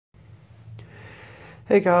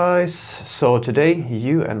Hey guys, so today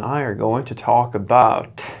you and I are going to talk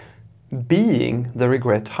about being the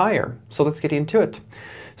regret hire. So let's get into it.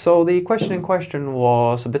 So the question in question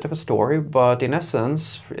was a bit of a story, but in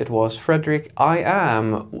essence it was, Fredrik, I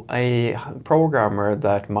am a programmer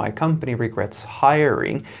that my company regrets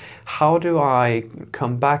hiring. How do I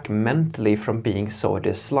come back mentally from being so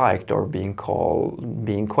disliked or being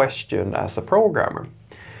questioned as a programmer?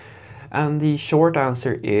 And the short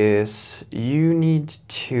answer is you need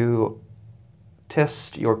to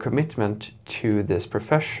test your commitment to this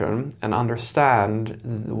profession and understand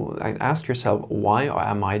and ask yourself, why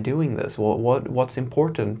am I doing this? What's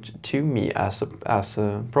important to me as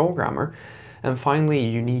a programmer? And finally,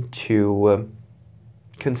 you need to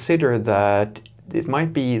consider that it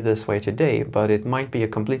might be this way today, but it might be a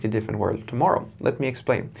completely different world tomorrow. Let me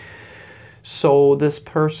explain. So this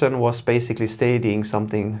person was basically stating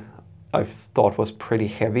something I thought was pretty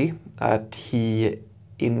heavy. He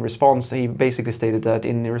basically stated that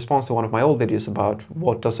in response to one of my old videos about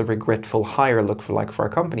what does a regretful hire look like for a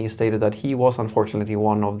company, he stated that he was unfortunately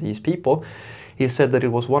one of these people. He said that it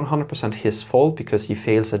was 100% his fault because he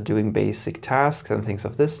fails at doing basic tasks and things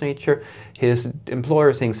of this nature. His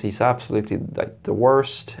employer thinks he's absolutely like the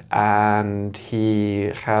worst, and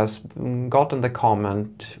he has gotten the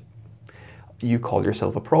comment, "You call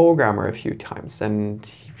yourself a programmer," a few times, and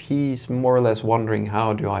he's more or less wondering,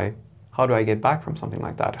 how do I get back from something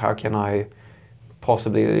like that? How can I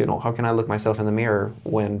possibly, how can I look myself in the mirror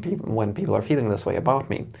when people are feeling this way about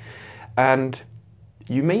me? And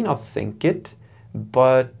you may not think it,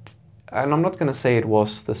 and I'm not going to say it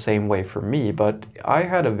was the same way for me, but I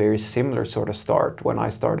had a very similar sort of start when I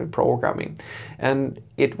started programming. And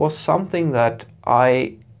it was something that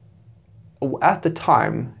at the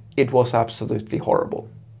time, it was absolutely horrible.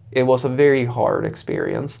 It was a very hard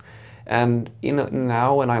experience. And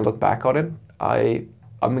now when I look back on it,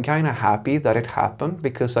 I'm kind of happy that it happened,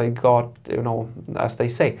 because I got, as they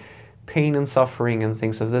say, pain and suffering and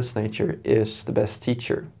things of this nature is the best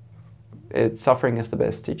teacher. Suffering is the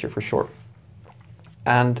best teacher for sure.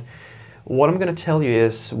 And what I'm going to tell you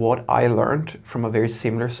is what I learned from a very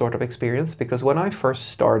similar sort of experience, because when I first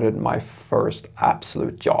started my first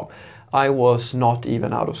absolute job, I was not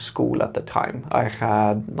even out of school at the time. I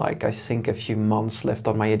had, I think a few months left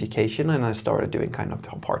on my education, and I started doing kind of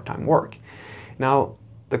part-time work. Now,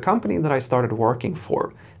 the company that I started working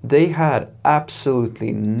for, they had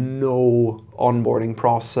absolutely no onboarding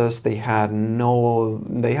process. They had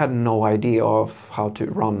no idea of how to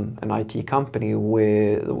run an IT company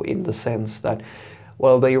in the sense that,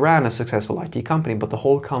 well, they ran a successful IT company, but the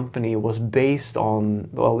whole company was based on,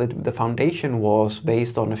 the foundation was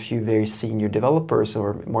based on a few very senior developers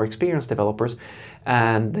or more experienced developers,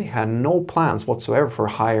 and they had no plans whatsoever for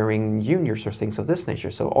hiring juniors or things of this nature.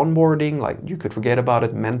 So onboarding, you could forget about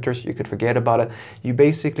it. Mentors, you could forget about it. You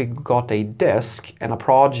basically got a desk and a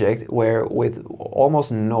project where with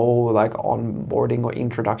almost no onboarding or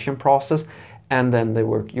introduction process, and then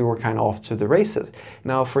you were kind of off to the races.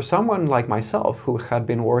 Now, for someone like myself who had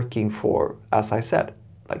been working for, as I said,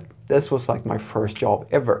 this was like my first job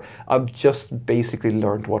ever. I've just basically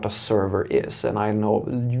learned what a server is, and I know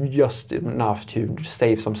just enough to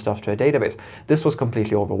save some stuff to a database. This was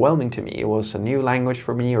completely overwhelming to me. It was a new language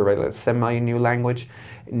for me, or a semi-new language,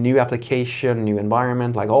 new application, new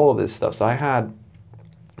environment, all of this stuff. So I had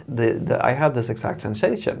this exact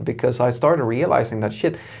sensation, because I started realizing that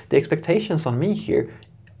the expectations on me here,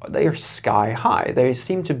 they are sky high. They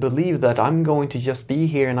seem to believe that I'm going to just be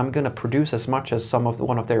here and I'm going to produce as much as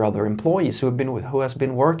one of their other employees who has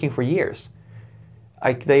been working for years.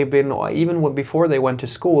 They've been, even before they went to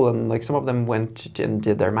school, and some of them went and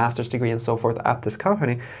did their master's degree and so forth at this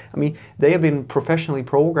company. I mean, they have been professionally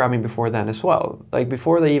programming before then as well.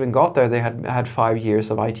 Before they even got there, they had 5 years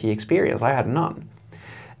of IT experience. I had none.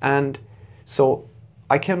 And so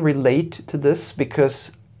I can relate to this,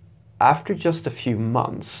 because after just a few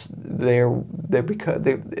months,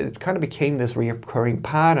 it kind of became this recurring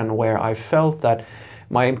pattern where I felt that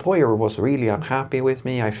my employer was really unhappy with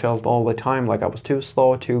me. I felt all the time like I was too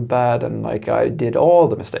slow, too bad, and I did all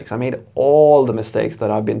the mistakes. I made all the mistakes that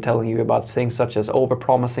I've been telling you about, things such as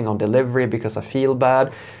over-promising on delivery because I feel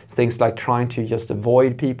bad, things like trying to just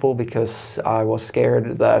avoid people because I was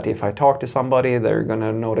scared that if I talk to somebody, they're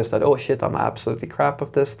gonna notice that, oh shit, I'm absolutely crap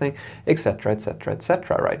of this thing, etc., etc.,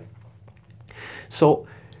 etc., right? So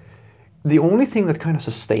the only thing that kind of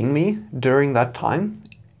sustained me during that time,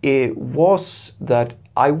 it was that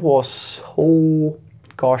I was so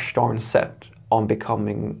gosh darn set on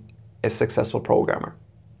becoming a successful programmer.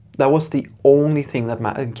 That was the only thing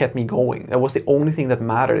that kept me going. That was the only thing that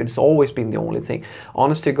mattered. It's always been the only thing.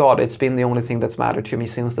 Honest to God, it's been the only thing that's mattered to me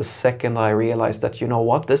since the second I realized that, you know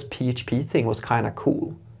what, this PHP thing was kind of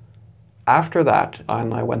cool. After that,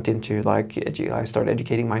 and I went into like, I started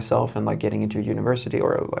educating myself and like getting into university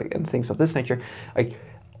or like, and things of this nature. Like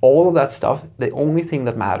all of that stuff, the only thing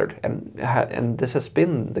that mattered, and this has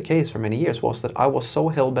been the case for many years, was that I was so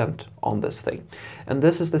hell-bent on this thing. And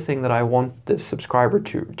this is the thing that I want this subscriber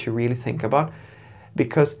to really think about,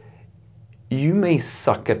 because you may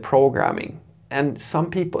suck at programming, and some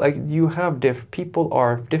people, like you have people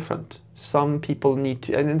are different. Some people need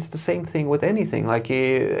to, and it's the same thing with anything. Like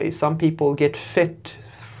some people get fit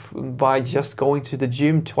by just going to the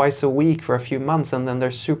gym twice a week for a few months, and then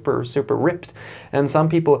they're super ripped. And some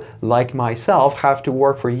people, like myself, have to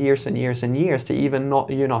work for years and years and years to even not,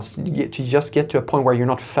 just get to a point where you're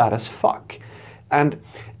not fat as fuck. And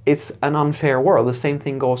it's an unfair world. The same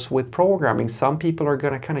thing goes with programming. Some people are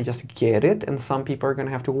going to kind of just get it, and some people are going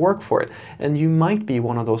to have to work for it. And you might be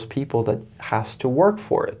one of those people that has to work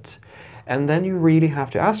for it. And then you really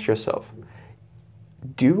have to ask yourself,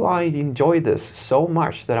 do I enjoy this so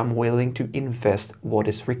much that I'm willing to invest what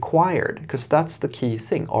is required? Because that's the key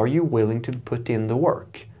thing. Are you willing to put in the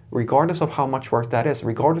work? Regardless of how much work that is,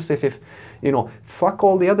 regardless if fuck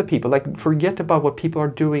all the other people, like forget about what people are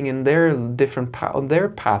doing in their different their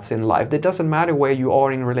paths in life. It doesn't matter where you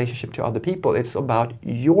are in relationship to other people. It's about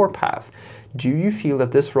your path. Do you feel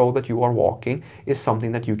that this road that you are walking is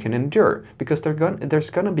something that you can endure? Because there's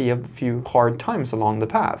gonna be a few hard times along the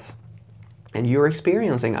path. And you're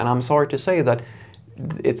experiencing, and I'm sorry to say that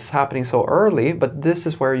it's happening so early, but this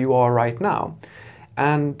is where you are right now.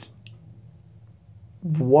 And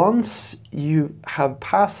once you have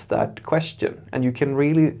passed that question and you can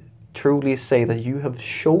really truly say that you have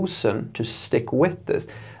chosen to stick with this,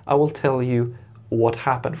 I will tell you what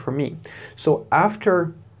happened for me. So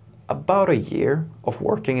after about a year of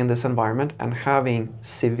working in this environment and having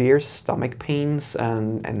severe stomach pains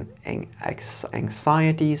and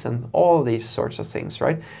anxieties and all these sorts of things,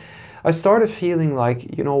 right? I started feeling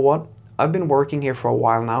like, you know what? I've been working here for a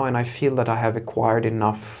while now, and I feel that I have acquired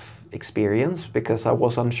enough experience, because I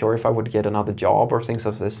was unsure if I would get another job or things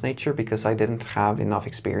of this nature because I didn't have enough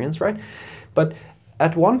experience, right? But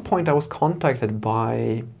at one point I was contacted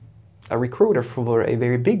by a recruiter for a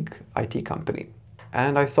very big IT company.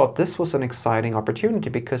 And I thought this was an exciting opportunity,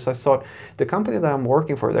 because I thought the company that I'm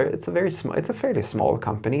working for there, it's a fairly small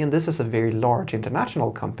company, and this is a very large international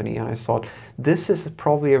company. And I thought this is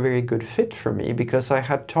probably a very good fit for me, because I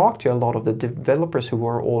had talked to a lot of the developers who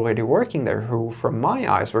were already working there, who from my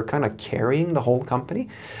eyes were kind of carrying the whole company.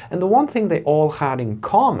 And the one thing they all had in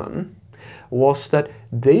common was that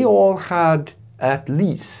they all had at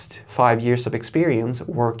least 5 years of experience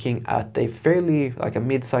working at a fairly, like a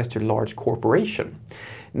mid-sized to large corporation.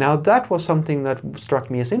 Now that was something that struck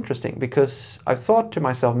me as interesting, because I thought to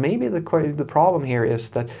myself, maybe the problem here is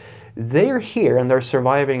that they're here and they're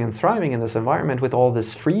surviving and thriving in this environment with all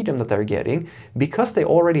this freedom that they're getting because they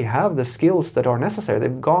already have the skills that are necessary.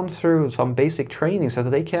 They've gone through some basic training so that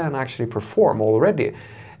they can actually perform already.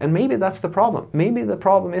 And maybe that's the problem. Maybe the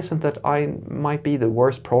problem isn't that I might be the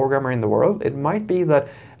worst programmer in the world. It might be that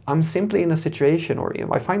I'm simply in a situation, or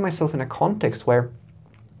I find myself in a context where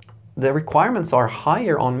the requirements are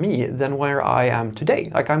higher on me than where I am today.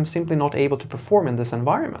 Like I'm simply not able to perform in this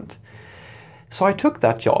environment. So I took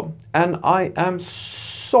that job, and I am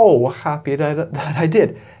so happy that I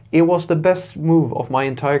did. It was the best move of my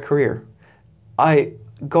entire career. I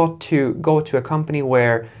got to go to a company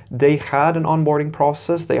where they had an onboarding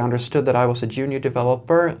process. They understood that I was a junior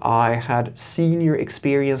developer. I had senior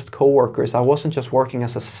experienced coworkers. I wasn't just working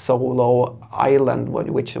as a solo island,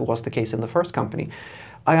 which was the case in the first company.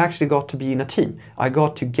 I actually got to be in a team. I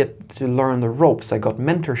got to get to learn the ropes. I got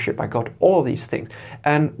mentorship. I got all these things.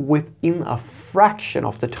 And within a fraction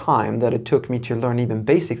of the time that it took me to learn even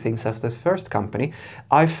basic things as the first company,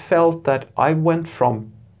 I felt that I went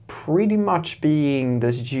from pretty much being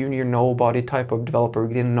this junior nobody type of developer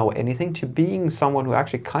who didn't know anything to being someone who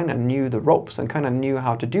actually kind of knew the ropes and kind of knew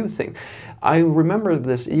how to do things. I remember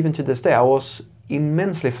this even to this day. I was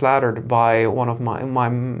immensely flattered by one of my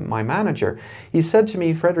manager. He said to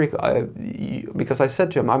me, Frederick, because I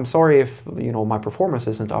said to him, I'm sorry if my performance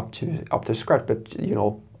isn't up to scratch, but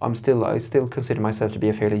I still consider myself to be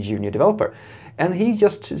a fairly junior developer. And he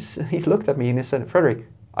looked at me and he said, Frederick,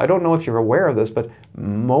 I don't know if you're aware of this, but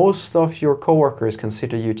most of your coworkers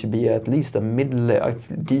consider you to be at least a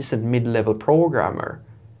decent mid-level programmer.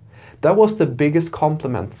 That was the biggest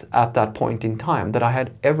compliment at that point in time that I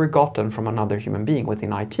had ever gotten from another human being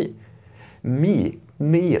within IT. Me,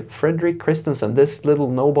 Fredrik Christensen, this little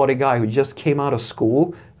nobody guy who just came out of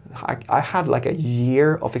school, I had like a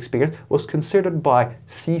year of experience, was considered by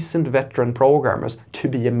seasoned veteran programmers to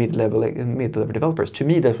be a mid-level developers. To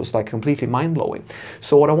me, that was like completely mind-blowing.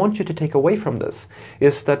 So what I want you to take away from this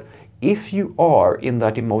is that if you are in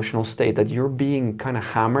that emotional state that you're being kind of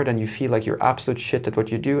hammered and you feel like you're absolute shit at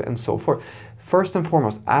what you do and so forth, first and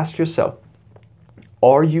foremost, ask yourself,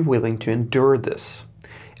 are you willing to endure this?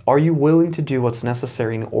 Are you willing to do what's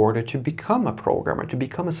necessary in order to become a programmer, to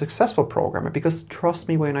become a successful programmer? Because trust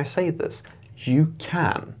me when I say this, you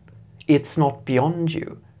can. It's not beyond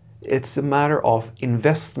you. It's a matter of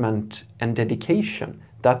investment and dedication.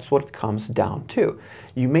 That's what it comes down to.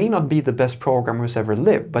 You may not be the best programmer who's ever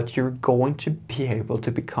lived, but you're going to be able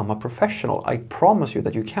to become a professional. I promise you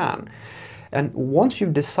that you can. And once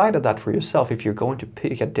you've decided that for yourself, if you're going to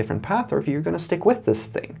pick a different path or if you're going to stick with this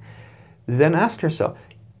thing, then ask yourself,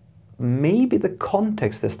 maybe the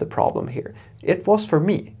context is the problem here. It was for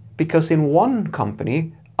me, because in one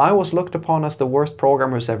company, I was looked upon as the worst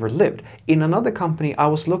programmer who's ever lived. In another company, I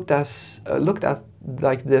was looked at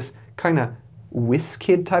like this kind of whiz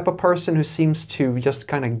kid type of person who seems to just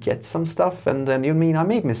kind of get some stuff. And then, you mean, I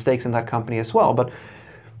made mistakes in that company as well, but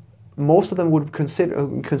most of them would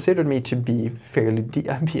consider me to be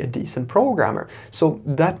be a decent programmer. So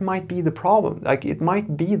that might be the problem. Like, it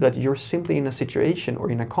might be that you're simply in a situation or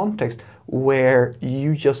in a context where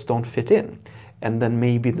you just don't fit in, and then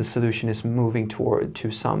maybe the solution is moving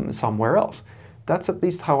to somewhere else. That's at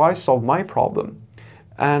least how I solve my problem.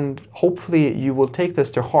 And hopefully you will take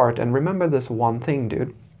this to heart and remember this one thing,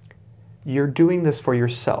 dude. You're doing this for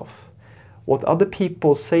yourself. What other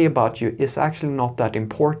people say about you is actually not that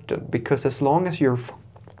important, because as long as you're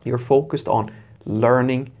focused on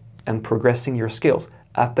learning and progressing your skills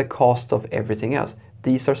at the cost of everything else,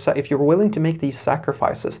 if you're willing to make these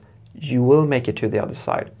sacrifices, you will make it to the other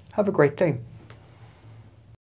side. Have a great day.